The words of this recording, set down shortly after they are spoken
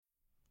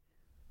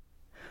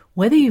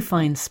Whether you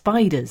find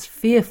spiders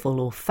fearful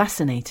or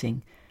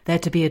fascinating, they're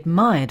to be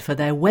admired for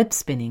their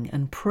web-spinning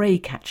and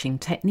prey-catching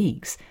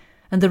techniques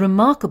and the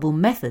remarkable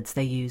methods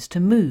they use to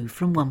move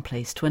from one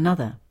place to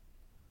another.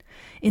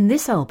 In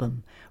this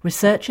album,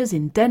 researchers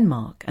in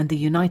Denmark and the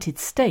United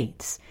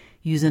States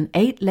use an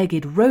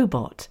 8-legged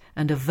robot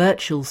and a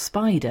virtual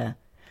spider,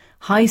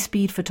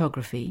 high-speed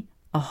photography,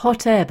 a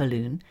hot air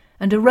balloon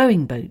and a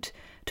rowing boat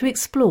to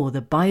explore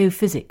the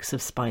biophysics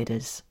of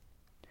spiders.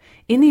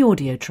 In the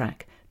audio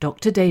track,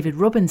 Dr. David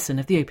Robinson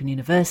of the Open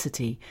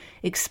University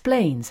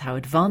explains how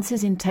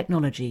advances in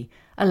technology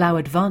allow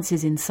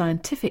advances in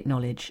scientific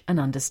knowledge and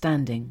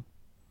understanding.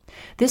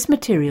 This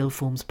material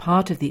forms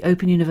part of the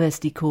Open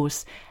University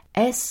course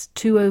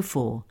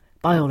S204,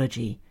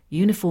 Biology,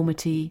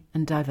 Uniformity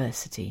and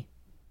Diversity.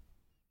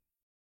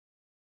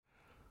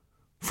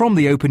 From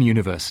the Open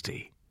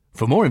University.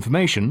 For more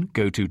information,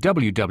 go to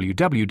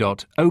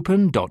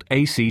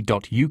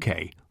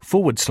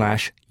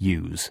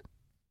www.open.ac.uk/use.